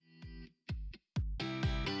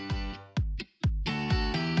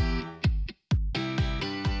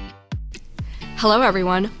Hello,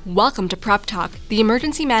 everyone. Welcome to Prep Talk, the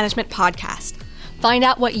emergency management podcast. Find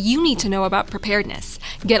out what you need to know about preparedness,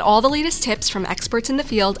 get all the latest tips from experts in the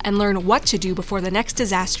field, and learn what to do before the next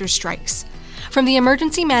disaster strikes. From the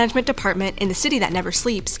Emergency Management Department in the city that never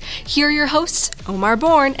sleeps, here are your hosts, Omar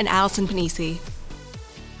Bourne and Allison Panisi.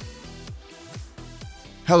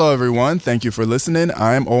 Hello, everyone. Thank you for listening.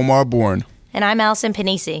 I'm Omar Bourne. And I'm Allison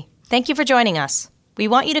Panisi. Thank you for joining us. We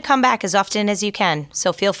want you to come back as often as you can,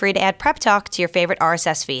 so feel free to add Prep Talk to your favorite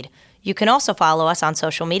RSS feed. You can also follow us on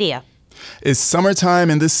social media. It's summertime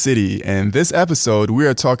in the city, and this episode we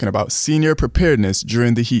are talking about senior preparedness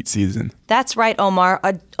during the heat season. That's right, Omar.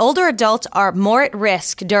 Older adults are more at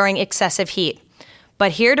risk during excessive heat.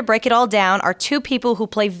 But here to break it all down are two people who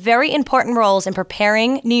play very important roles in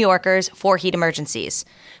preparing New Yorkers for heat emergencies.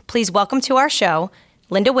 Please welcome to our show,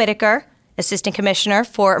 Linda Whitaker, Assistant Commissioner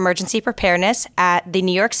for Emergency Preparedness at the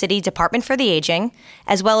New York City Department for the Aging,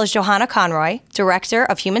 as well as Johanna Conroy, Director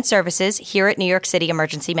of Human Services here at New York City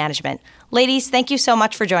Emergency Management. Ladies, thank you so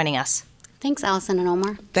much for joining us. Thanks, Allison and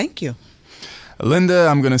Omar. Thank you. Linda,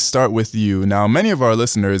 I'm going to start with you. Now, many of our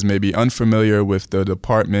listeners may be unfamiliar with the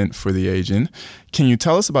Department for the Aging. Can you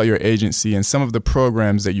tell us about your agency and some of the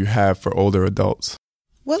programs that you have for older adults?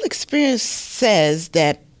 Well, experience says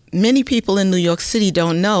that many people in New York City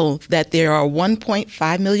don't know that there are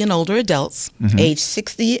 1.5 million older adults, age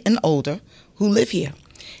 60 and older, who live here.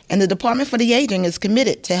 And the Department for the Aging is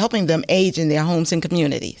committed to helping them age in their homes and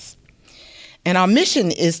communities. And our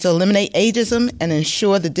mission is to eliminate ageism and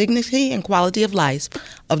ensure the dignity and quality of life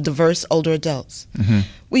of diverse older adults.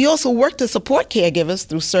 We also work to support caregivers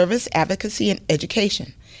through service, advocacy, and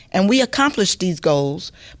education. And we accomplish these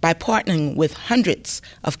goals by partnering with hundreds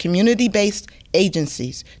of community-based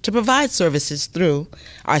agencies to provide services through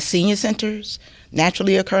our senior centers,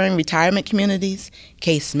 naturally occurring retirement communities,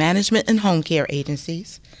 case management and home care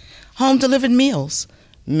agencies, home-delivered meals,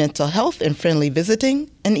 mental health and friendly visiting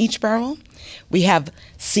in each borough. We have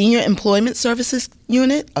Senior Employment Services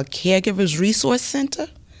Unit, a Caregivers Resource Center,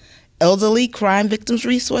 Elderly Crime Victims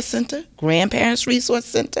Resource Center, Grandparents Resource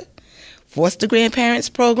Center, Foster Grandparents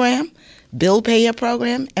Program, Bill Payer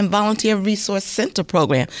Program, and Volunteer Resource Center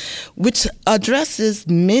Program, which addresses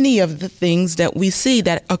many of the things that we see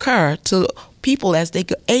that occur to people as they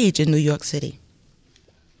age in New York City.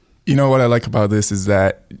 You know what I like about this is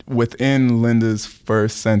that within Linda's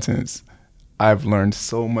first sentence, I've learned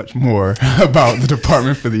so much more about the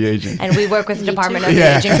Department for the Aging. And we work with the Department of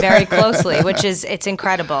the Aging very closely, it's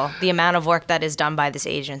incredible, the amount of work that is done by this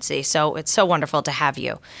agency. So it's so wonderful to have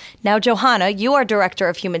you. Now, Johanna, you are Director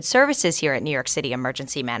of Human Services here at New York City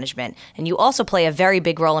Emergency Management, and you also play a very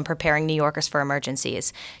big role in preparing New Yorkers for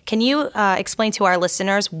emergencies. Can you explain to our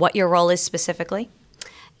listeners what your role is specifically?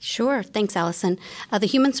 Sure. Thanks, Allison. The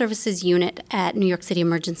Human Services Unit at New York City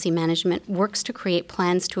Emergency Management works to create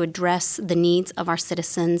plans to address the needs of our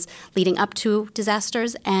citizens leading up to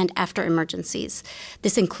disasters and after emergencies.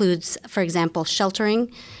 This includes, for example,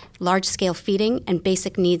 sheltering, large-scale feeding, and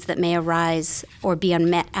basic needs that may arise or be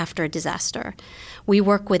unmet after a disaster. We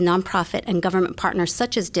work with nonprofit and government partners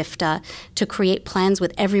such as DFTA to create plans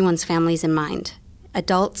with everyone's families in mind: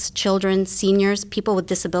 adults, children, seniors, people with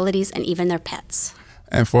disabilities, and even their pets.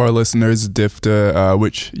 And for our listeners, DFTA,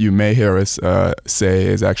 which you may hear us say,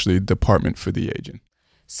 is actually Department for the Aging.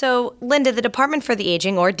 So, Linda, the Department for the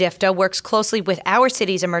Aging, or DFTA, works closely with our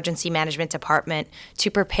city's Emergency Management Department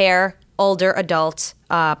to prepare older adults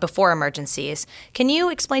before emergencies. Can you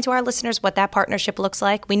explain to our listeners what that partnership looks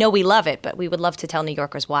like? We know we love it, but we would love to tell New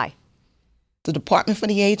Yorkers why. The Department for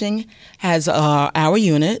the Aging has our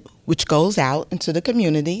unit, which goes out into the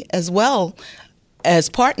community, as well as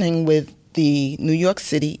partnering with the New York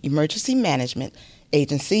City Emergency Management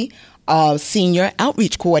Agency Senior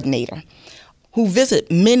Outreach Coordinator, who visit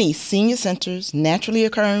many senior centers, naturally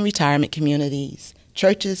occurring retirement communities,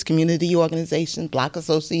 churches, community organizations, block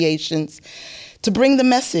associations, to bring the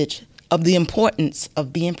message of the importance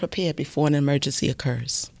of being prepared before an emergency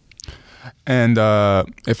occurs. And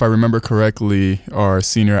if I remember correctly, our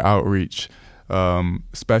senior outreach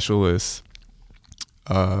specialists,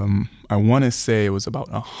 I want to say it was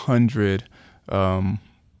about 100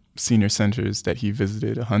 senior centers that he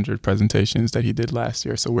visited, 100 presentations that he did last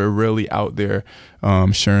year. So we're really out there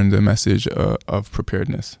sharing the message of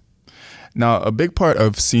preparedness. Now, a big part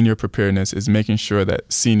of senior preparedness is making sure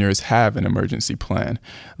that seniors have an emergency plan.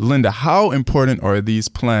 Linda, how important are these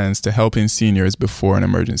plans to helping seniors before an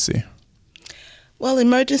emergency? Well,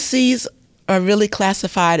 emergencies are really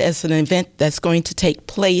classified as an event that's going to take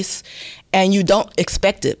place and you don't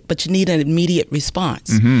expect it, but you need an immediate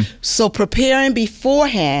response. So preparing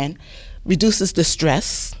beforehand reduces the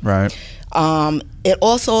stress. Right. It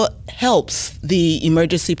also helps the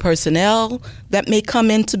emergency personnel that may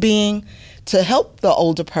come into being to help the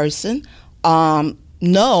older person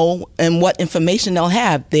know and what information they'll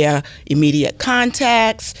have, their immediate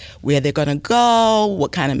contacts, where they're going to go,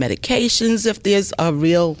 what kind of medications if there's a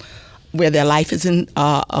real, where their life is in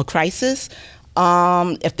a crisis,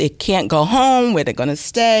 if they can't go home, where they're going to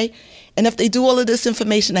stay. And if they do all of this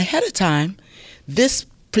information ahead of time, this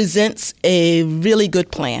presents a really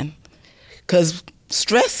good plan, because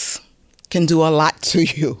stress can do a lot to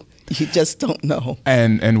you. You just don't know.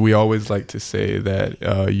 And we always like to say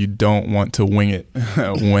that you don't want to wing it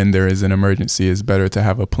when there is an emergency. It's better to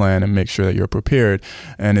have a plan and make sure that you're prepared.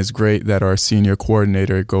 And it's great that our senior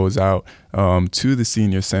coordinator goes out to the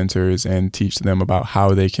senior centers and teach them about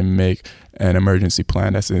how they can make an emergency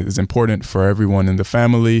plan. That's is important for everyone in the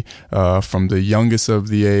family, from the youngest of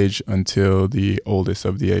the age until the oldest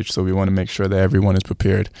of the age. So we want to make sure that everyone is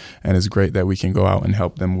prepared, and it's great that we can go out and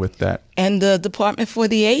help them with that. And the Department for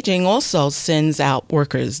the Aging also sends out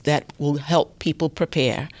workers that will help people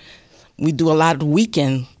prepare. We do a lot of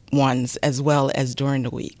weekend ones as well as during the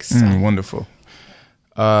week. So. Wonderful.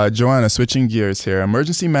 Joanna, switching gears here.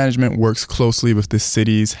 Emergency management works closely with the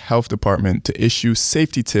city's health department to issue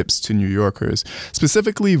safety tips to New Yorkers,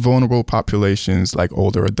 specifically vulnerable populations like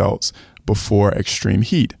older adults, before extreme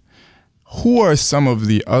heat. Who are some of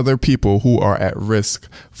the other people who are at risk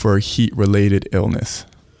for heat-related illness?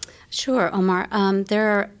 Sure, Omar. There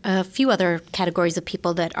are a few other categories of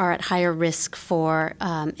people that are at higher risk for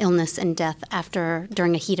illness and death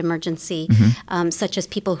during a heat emergency, such as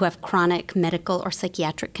people who have chronic medical or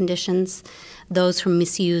psychiatric conditions, those who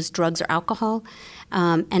misuse drugs or alcohol,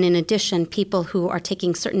 and in addition, people who are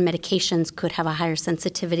taking certain medications could have a higher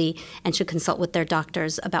sensitivity and should consult with their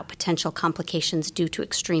doctors about potential complications due to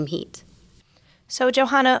extreme heat. So,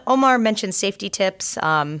 Johanna, Omar mentioned safety tips,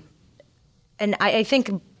 and I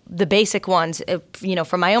think the basic ones,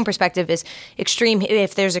 from my own perspective, is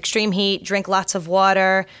if there's extreme heat, drink lots of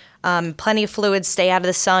water, plenty of fluids, stay out of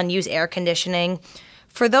the sun, use air conditioning.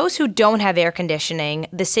 For those who don't have air conditioning,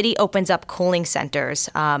 the city opens up cooling centers.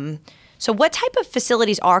 So what type of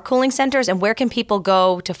facilities are cooling centers, and where can people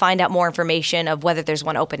go to find out more information of whether there's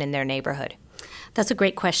one open in their neighborhood? That's a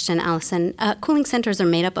great question, Allison. Cooling centers are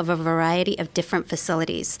made up of a variety of different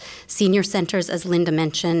facilities. Senior centers, as Linda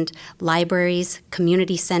mentioned, libraries,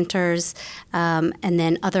 community centers, and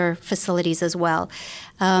then other facilities as well.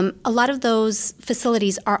 A lot of those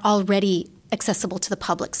facilities are already accessible to the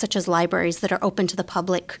public, such as libraries that are open to the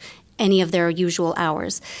public any of their usual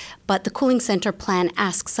hours. But the cooling center plan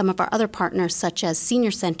asks some of our other partners, such as senior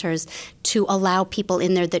centers, to allow people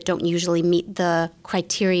in there that don't usually meet the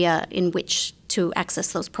criteria in which to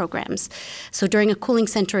access those programs. So during a cooling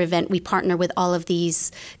center event, we partner with all of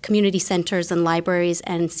these community centers and libraries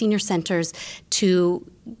and senior centers to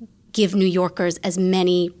give New Yorkers as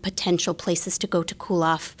many potential places to go to cool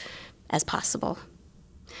off as possible.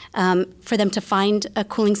 For them to find a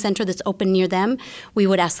cooling center that's open near them, we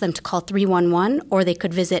would ask them to call 311, or they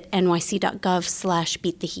could visit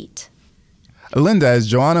nyc.gov/beattheheat. Linda, as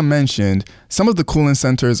Joanna mentioned, some of the cooling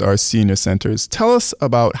centers are senior centers. Tell us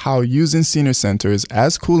about how using senior centers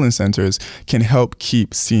as cooling centers can help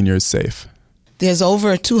keep seniors safe. There's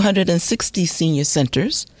over 260 senior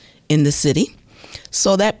centers in the city.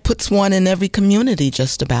 So that puts one in every community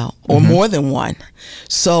just about, or more than one.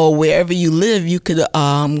 So wherever you live, you could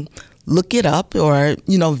look it up or,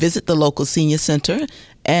 visit the local senior center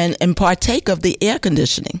and partake of the air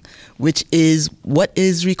conditioning, which is what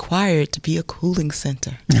is required to be a cooling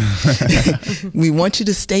center. We want you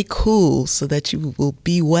to stay cool so that you will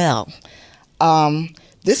be well.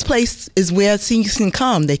 This place is where seniors can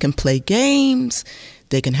come. They can play games.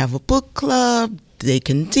 They can have a book club. They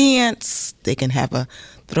can dance. They can have a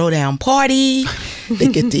throwdown party. They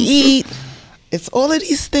get to eat. It's all of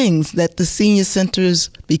these things that the senior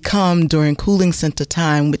centers become during cooling center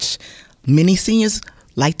time, which many seniors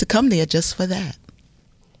like to come there just for that.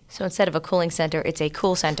 So instead of a cooling center, it's a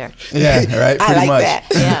cool center. Yeah, right. Pretty I like much. that.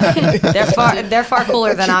 Yeah, they're far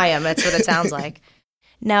cooler than I am. That's what it sounds like.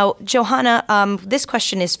 Now, Johanna, this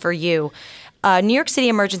question is for you. New York City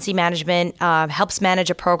Emergency Management helps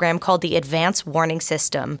manage a program called the Advance Warning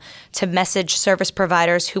System to message service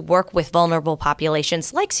providers who work with vulnerable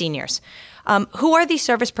populations like seniors. Who are these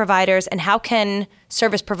service providers, and how can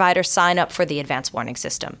service providers sign up for the Advance Warning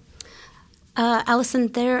System? Allison,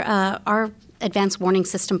 there are advanced warning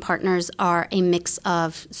system partners are a mix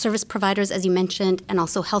of service providers, as you mentioned, and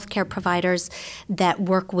also healthcare providers that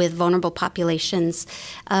work with vulnerable populations.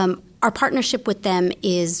 Our partnership with them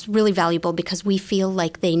is really valuable because we feel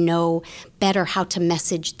like they know better how to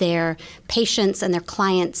message their patients and their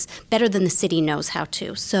clients better than the city knows how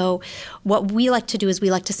to. So what we like to do is we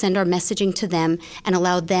like to send our messaging to them and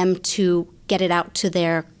allow them to get it out to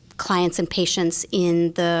their clients and patients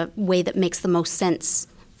in the way that makes the most sense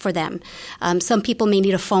for them. Some people may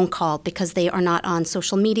need a phone call because they are not on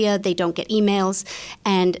social media, they don't get emails,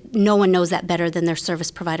 and no one knows that better than their service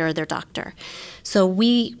provider or their doctor. So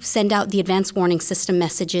we send out the advanced warning system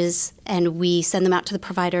messages, and we send them out to the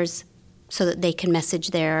providers so that they can message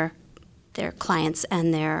their clients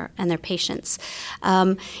and their patients.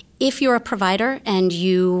 If you're a provider and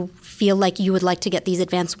you feel like you would like to get these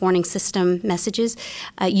advanced warning system messages,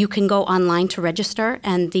 you can go online to register,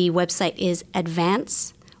 and the website is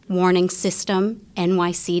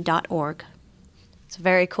advancedwarningsystemnyc.org. It's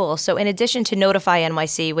very cool. So in addition to Notify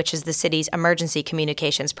NYC, which is the city's emergency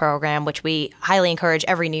communications program, which we highly encourage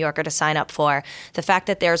every New Yorker to sign up for, the fact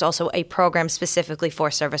that there's also a program specifically for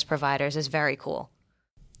service providers is very cool.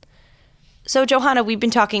 So, Johanna, we've been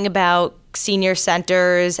talking about senior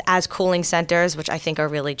centers as cooling centers, which I think are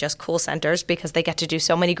really just cool centers because they get to do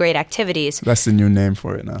so many great activities. That's the new name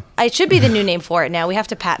for it now. It should be the new name for it now. We have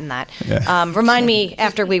to patent that. Yeah. Remind me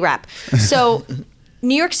after we wrap. So,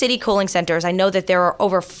 New York City cooling centers, I know that there are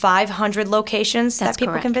over 500 locations that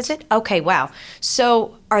people can visit. Okay, wow.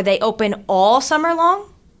 So, are they open all summer long?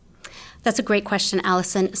 That's a great question,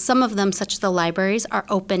 Allison. Some of them, such as the libraries, are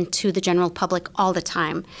open to the general public all the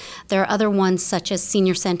time. There are other ones, such as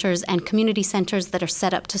senior centers and community centers, that are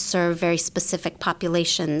set up to serve very specific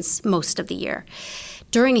populations most of the year.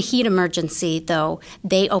 During a heat emergency, though,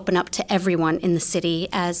 they open up to everyone in the city,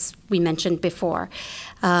 as we mentioned before.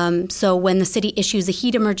 So when the city issues a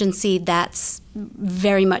heat emergency, that's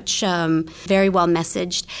very much very well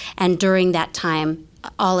messaged. And during that time,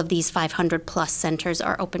 all of these 500-plus centers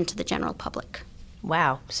are open to the general public.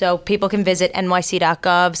 Wow. So people can visit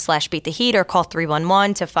nyc.gov/beattheheat or call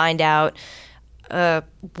 311 to find out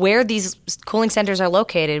where these cooling centers are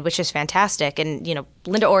located, which is fantastic. And, you know,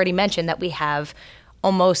 Linda already mentioned that we have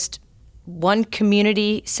almost one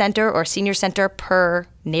community center or senior center per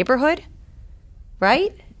neighborhood,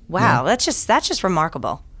 right? Wow. Yeah. That's just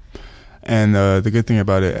remarkable. And the good thing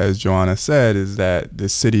about it, as Joanna said, is that the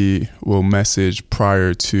city will message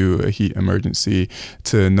prior to a heat emergency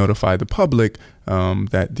to notify the public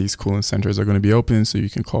that these cooling centers are going to be open. So you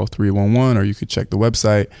can call 311 or you could check the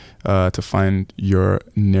website to find your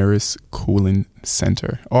nearest cooling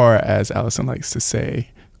center, or as Allison likes to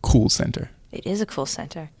say, cool center. It is a cool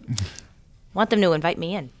center. Want them to invite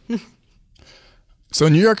me in. So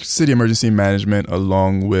New York City Emergency Management,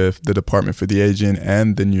 along with the Department for the Aging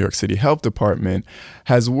and the New York City Health Department,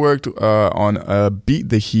 has worked on a Beat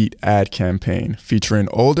the Heat ad campaign featuring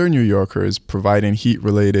older New Yorkers providing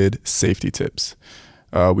heat-related safety tips.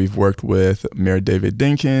 We've worked with Mayor David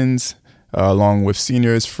Dinkins, along with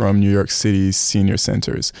seniors from New York City's senior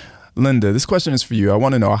centers. Linda, this question is for you. I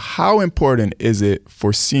want to know, how important is it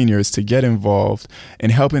for seniors to get involved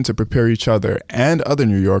in helping to prepare each other and other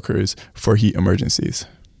New Yorkers for heat emergencies?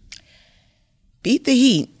 Beat the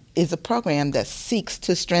Heat is a program that seeks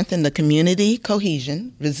to strengthen the community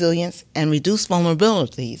cohesion, resilience, and reduce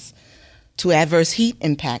vulnerabilities to adverse heat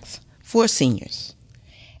impacts for seniors.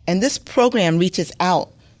 And this program reaches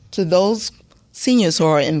out to those seniors who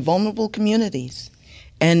are in vulnerable communities.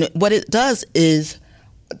 And what it does is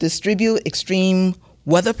distribute extreme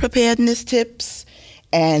weather preparedness tips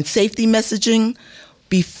and safety messaging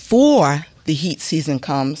before the heat season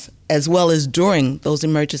comes, as well as during those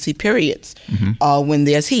emergency periods when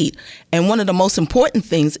there's heat. And one of the most important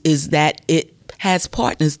things is that it has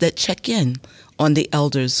partners that check in on the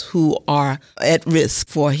elders who are at risk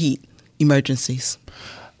for heat emergencies.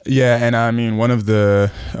 Yeah, and I mean, one of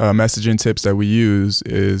the messaging tips that we use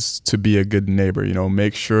is to be a good neighbor. You know,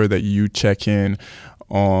 make sure that you check in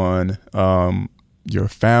on your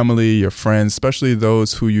family, your friends, especially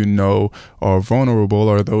those who you know are vulnerable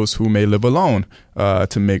or those who may live alone,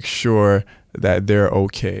 to make sure that they're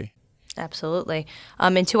okay. Absolutely.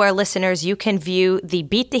 And to our listeners, you can view the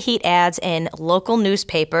Beat the Heat ads in local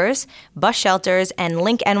newspapers, bus shelters, and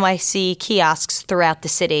Link NYC kiosks throughout the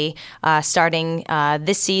city, starting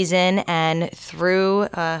this season and through,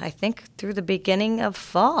 I think, through the beginning of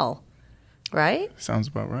fall. Right? Sounds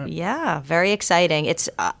about right. Yeah, very exciting. It's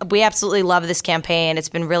we absolutely love this campaign. It's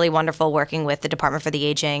been really wonderful working with the Department for the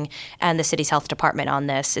Aging and the city's health department on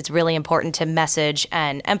this. It's really important to message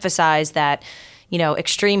and emphasize that,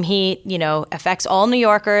 extreme heat, affects all New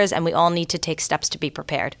Yorkers, and we all need to take steps to be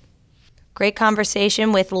prepared. Great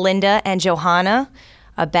conversation with Linda and Johanna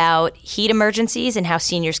about heat emergencies and how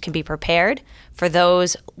seniors can be prepared. For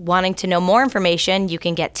those wanting to know more information, you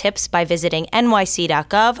can get tips by visiting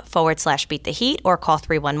nyc.gov/beattheheat or call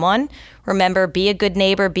 311. Remember, be a good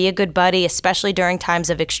neighbor, be a good buddy, especially during times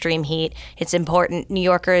of extreme heat. It's important. New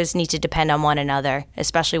Yorkers need to depend on one another,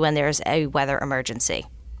 especially when there's a weather emergency.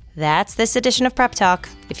 That's this edition of Prep Talk.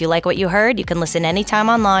 If you like what you heard, you can listen anytime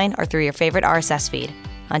online or through your favorite RSS feed.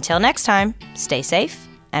 Until next time, stay safe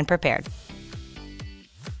and prepared.